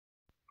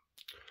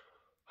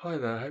Hi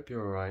there, hope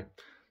you're all right.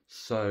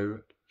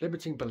 So,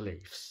 limiting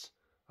beliefs.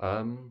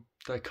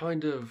 They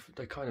kind of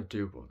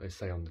do what they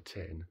say on the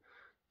tin.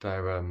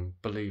 They're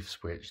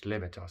beliefs which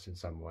limit us in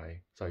some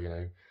way. So,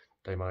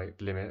 they might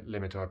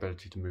limit our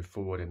ability to move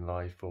forward in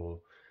life,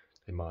 or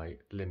they might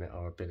limit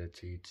our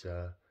ability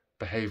to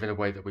behave in a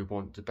way that we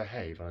want to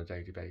behave on a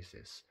daily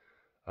basis.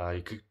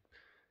 You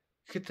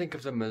could think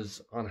of them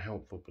as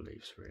unhelpful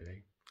beliefs,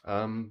 really.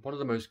 One of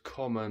the most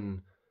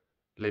common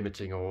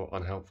limiting or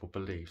unhelpful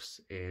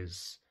beliefs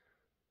is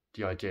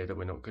the idea that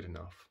we're not good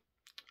enough.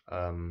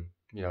 A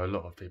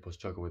lot of people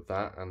struggle with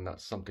that, and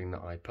that's something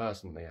that I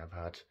personally have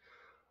had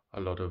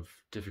a lot of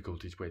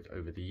difficulties with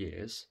over the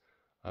years.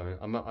 I mean,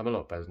 I'm a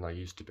lot better than I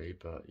used to be,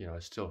 but I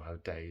still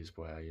have days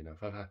where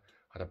if I've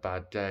had a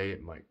bad day,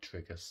 it might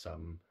trigger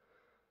some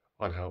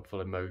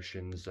unhelpful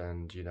emotions,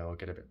 and I'll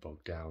get a bit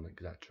bogged down,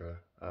 etc.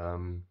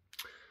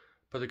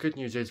 But the good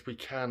news is we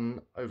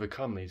can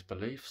overcome these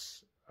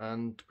beliefs,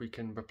 and we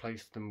can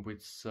replace them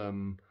with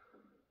some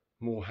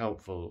more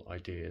helpful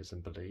ideas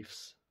and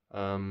beliefs,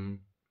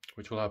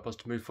 which will help us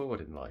to move forward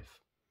in life.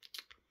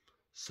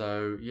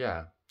 So,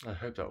 yeah, I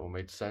hope that all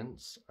made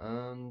sense,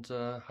 and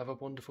have a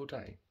wonderful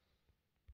day.